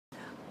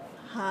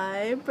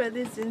Hi,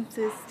 brothers and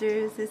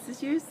sisters. This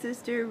is your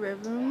sister,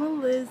 Reverend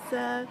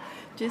Melissa,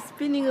 just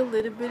spending a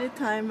little bit of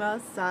time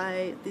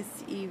outside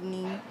this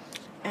evening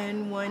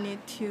and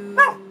wanted to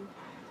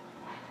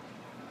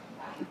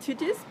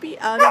just be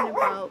out and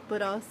about,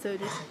 but also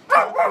to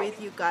talk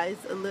with you guys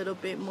a little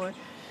bit more.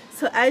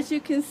 So as you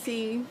can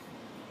see,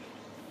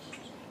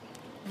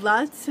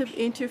 lots of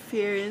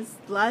interference,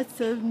 lots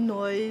of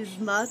noise,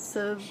 lots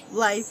of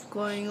life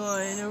going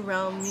on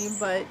around me,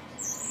 but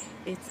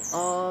it's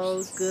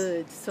all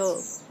good.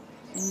 So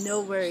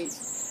no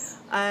worries.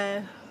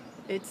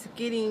 It's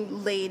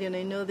getting late, and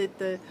I know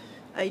that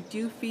I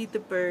do feed the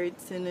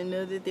birds, and I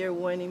know that they're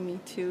wanting me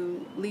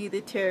to leave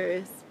the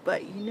terrace.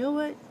 But you know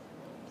what?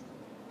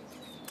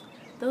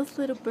 Those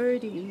little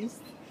birdies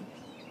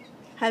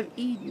have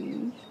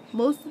eaten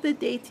most of the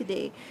day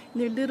today,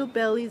 and their little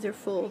bellies are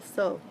full.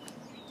 So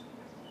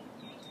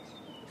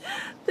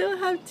they'll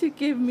have to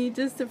give me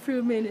just a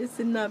few minutes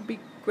and not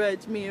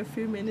begrudge me a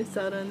few minutes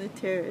out on the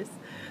terrace.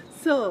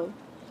 So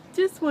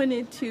just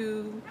wanted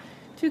to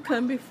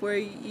come before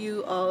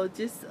you all,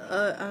 just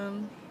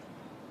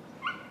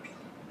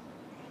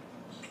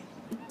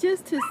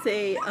to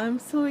say I'm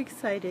so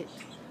excited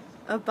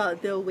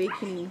about the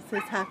awakenings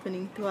that's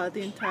happening throughout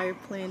the entire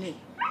planet.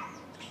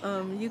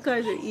 You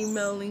guys are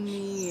emailing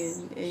me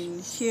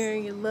and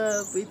sharing your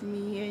love with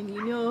me, and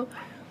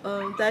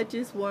that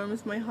just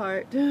warms my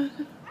heart.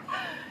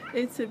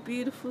 It's a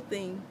beautiful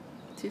thing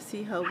to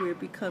see how we're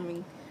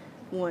becoming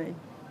one.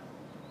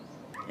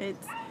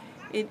 It's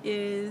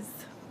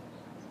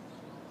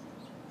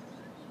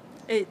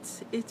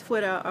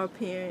what our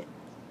parent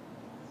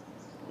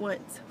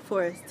wants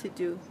for us to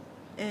do,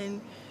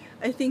 and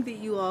I think that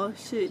you all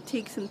should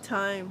take some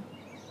time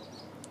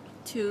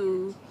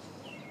to,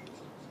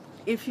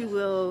 if you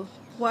will,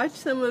 watch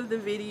some of the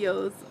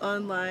videos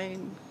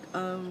online.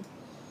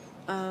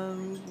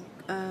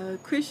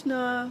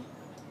 Krishna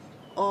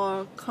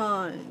or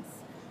Khan's.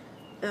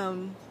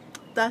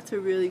 That's a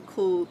really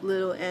cool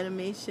little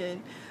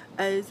animation,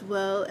 as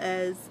well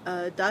as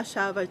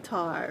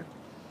Dashavatar.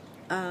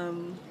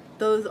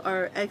 Those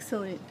are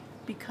excellent,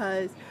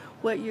 because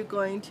what you're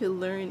going to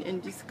learn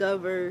and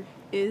discover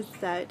is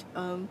that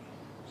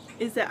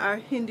our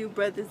Hindu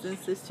brothers and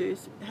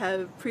sisters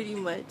have pretty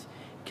much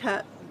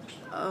kept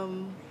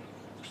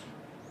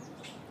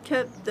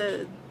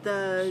the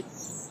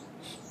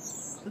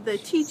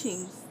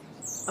teachings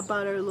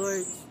about our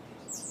lords,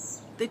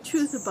 the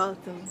truth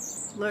about them,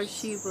 Lord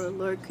Shiva,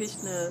 Lord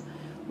Krishna,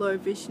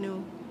 Lord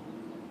Vishnu.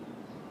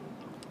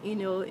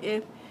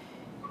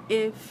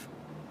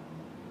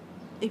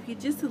 If you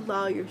just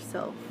allow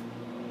yourself,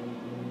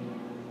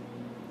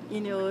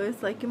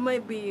 it's like it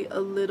might be a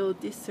little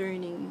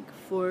discerning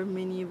for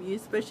many of you,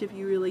 especially if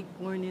you were like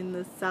born in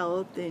the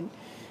South, and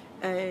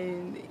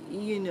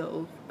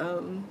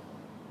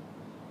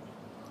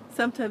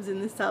sometimes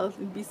in the South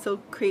it'd be so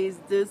crazy.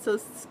 They're so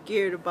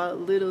scared about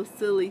little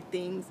silly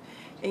things,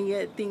 and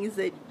yet things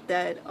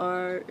that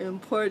are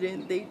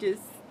important they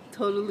just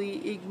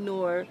totally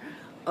ignore.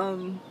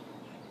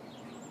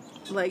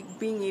 Like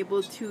being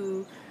able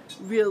to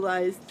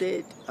realize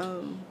that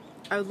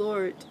our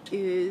Lord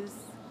is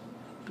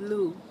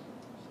blue,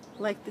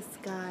 like the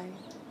sky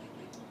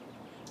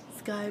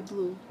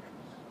blue.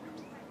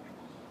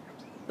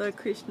 Lord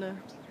Krishna.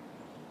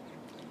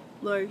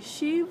 Lord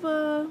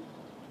Shiva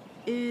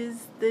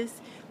is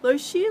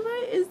Lord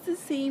Shiva is the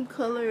same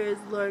color as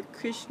Lord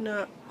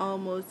Krishna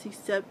almost,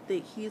 except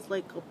that he's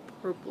like a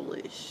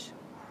purplish.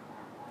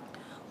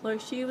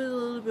 Lord Shiva is a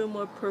little bit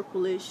more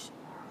purplish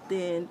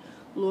than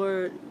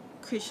Lord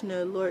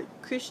Krishna. Lord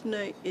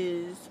Krishna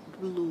is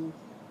blue,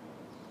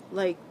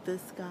 like the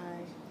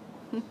sky.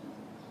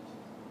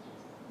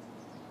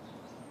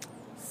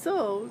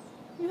 So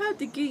you have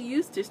to get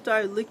used to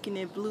start looking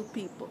at blue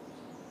people,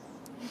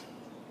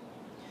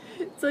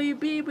 so you'll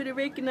be able to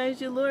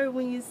recognize your Lord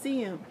when you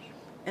see him.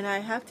 And I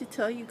have to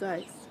tell you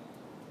guys,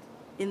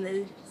 in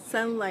the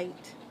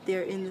sunlight,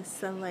 they're in the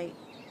sunlight.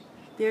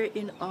 They're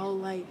in all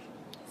light.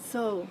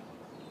 So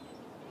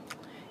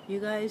you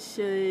guys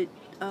should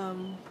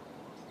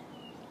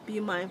be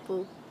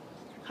mindful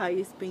how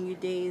you spend your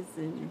days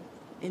and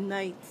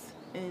nights.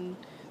 And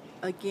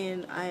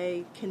again,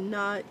 I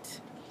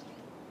cannot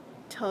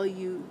tell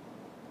you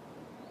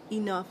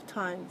enough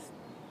times,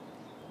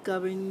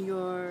 govern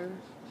your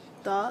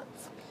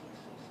thoughts,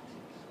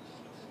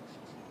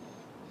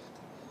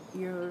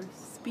 your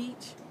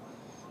speech,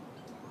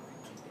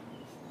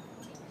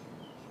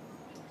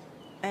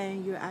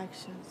 and your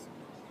actions.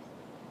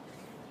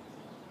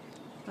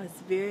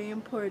 That's very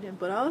important.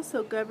 But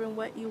also govern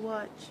what you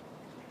watch.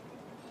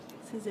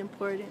 This is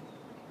important.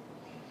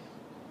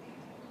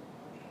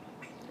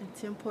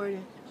 It's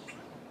important.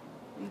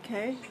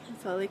 Okay?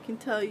 That's all I can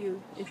tell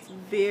you. It's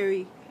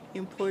very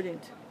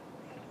important.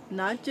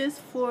 Not just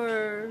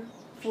for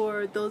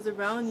those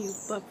around you,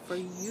 but for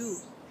you.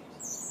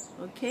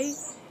 Okay?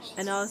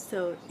 And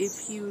also,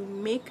 if you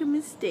make a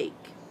mistake,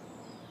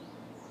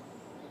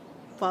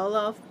 fall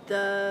off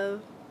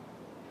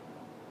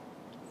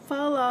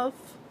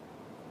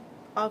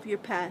your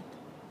path,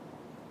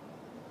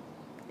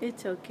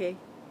 It's okay.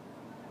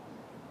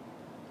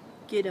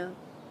 Get up.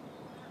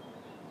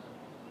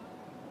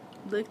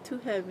 Look to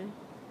heaven.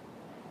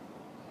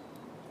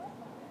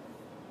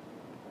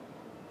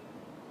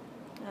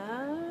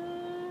 Ah,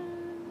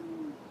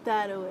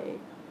 that away.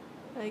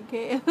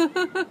 Okay.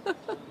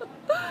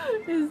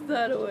 It's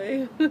that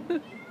away.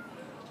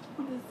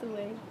 This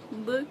way.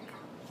 Look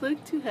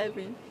to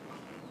heaven.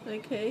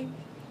 Okay.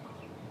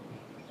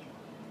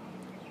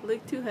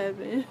 Look to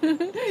heaven.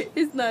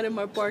 It's not in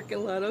my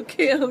parking lot,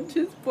 okay? I'm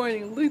just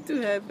pointing. Look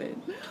to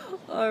heaven.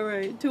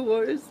 Alright,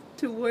 towards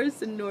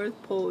the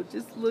North Pole.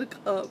 Just look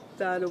up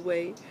that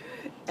way.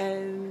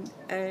 And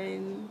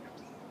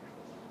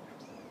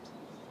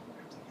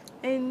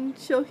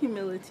show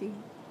humility.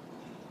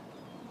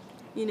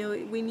 You know,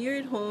 when you're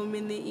at home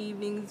in the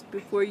evenings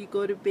before you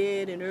go to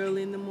bed and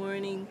early in the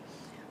morning,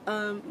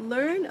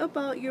 learn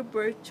about your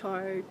birth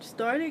chart.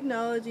 Start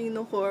acknowledging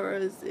the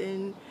horrors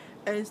and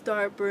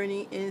start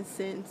burning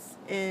incense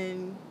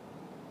and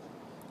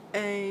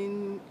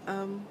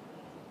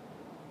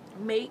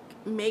make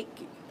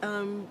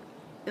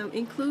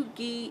include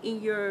ghee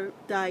in your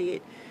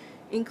diet.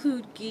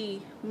 Include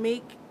ghee.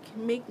 Make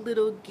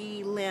little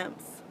ghee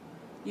lamps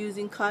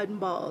using cotton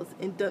balls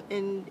and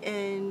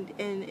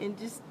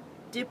just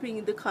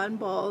dipping the cotton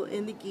ball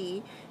in the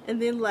ghee,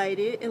 and then light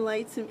it and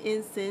light some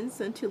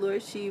incense unto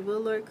Lord Shiva,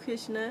 Lord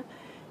Krishna.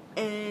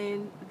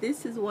 And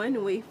this is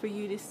one way for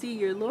you to see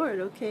your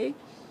Lord, okay?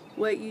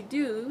 What you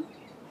do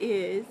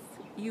is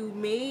you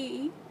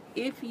may,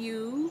 if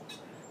you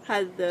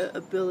had the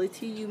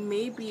ability, you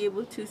may be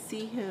able to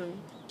see him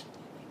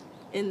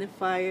in the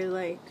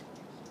firelight.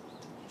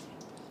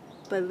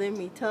 But let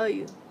me tell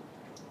you,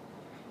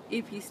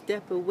 if you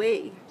step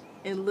away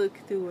and look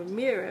through a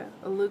mirror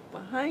or look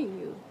behind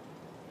you,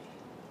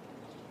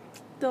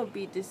 don't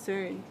be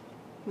discerned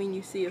when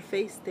you see a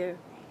face there.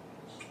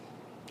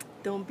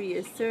 Don't be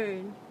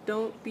discerned.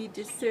 Don't be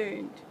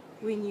discerned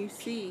when you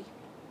see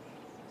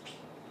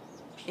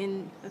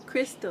in a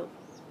crystal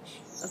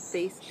a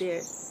face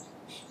there.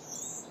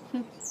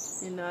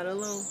 You're not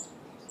alone.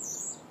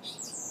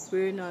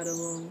 We're not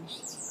alone.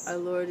 Our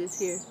Lord is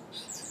here.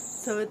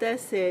 So with that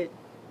said,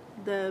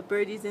 the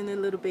birdies and the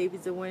little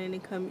babies are wanting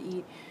to come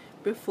eat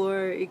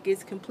before it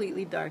gets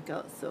completely dark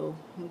out, so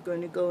I'm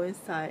going to go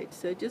inside.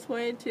 So I just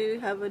wanted to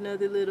have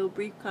another little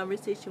brief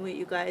conversation with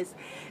you guys.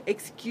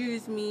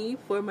 Excuse me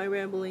for my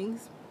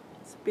ramblings.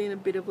 It's been a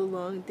bit of a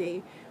long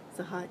day. It's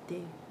a hot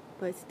day,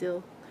 but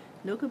still,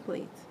 no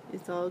complaints.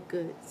 It's all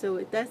good. So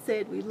with that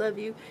said, we love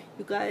you.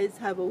 You guys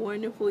have a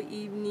wonderful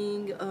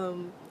evening.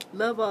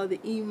 Love all the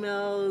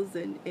emails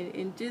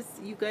and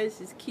just, you guys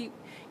just keep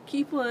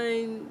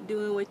on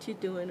doing what you're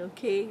doing,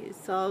 okay?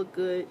 It's all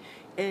good,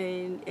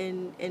 and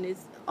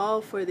it's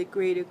all for the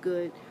greater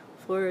good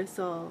for us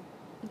all,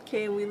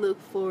 okay? And we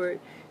look forward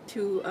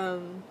to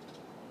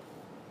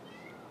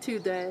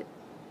that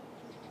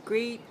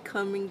great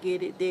come and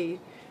get it day,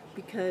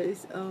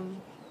 because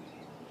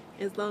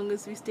as long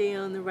as we stay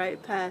on the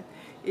right path,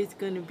 it's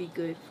going to be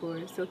good for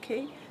us,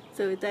 okay?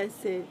 So with that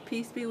said,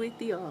 peace be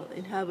with you all,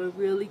 and have a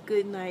really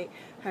good night.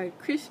 Hare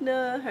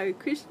Krishna, Hare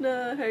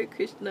Krishna, Hare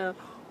Krishna.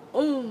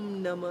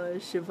 Om Namah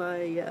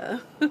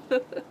Shivaya.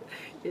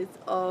 It's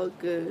all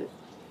good.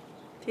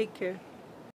 Take care.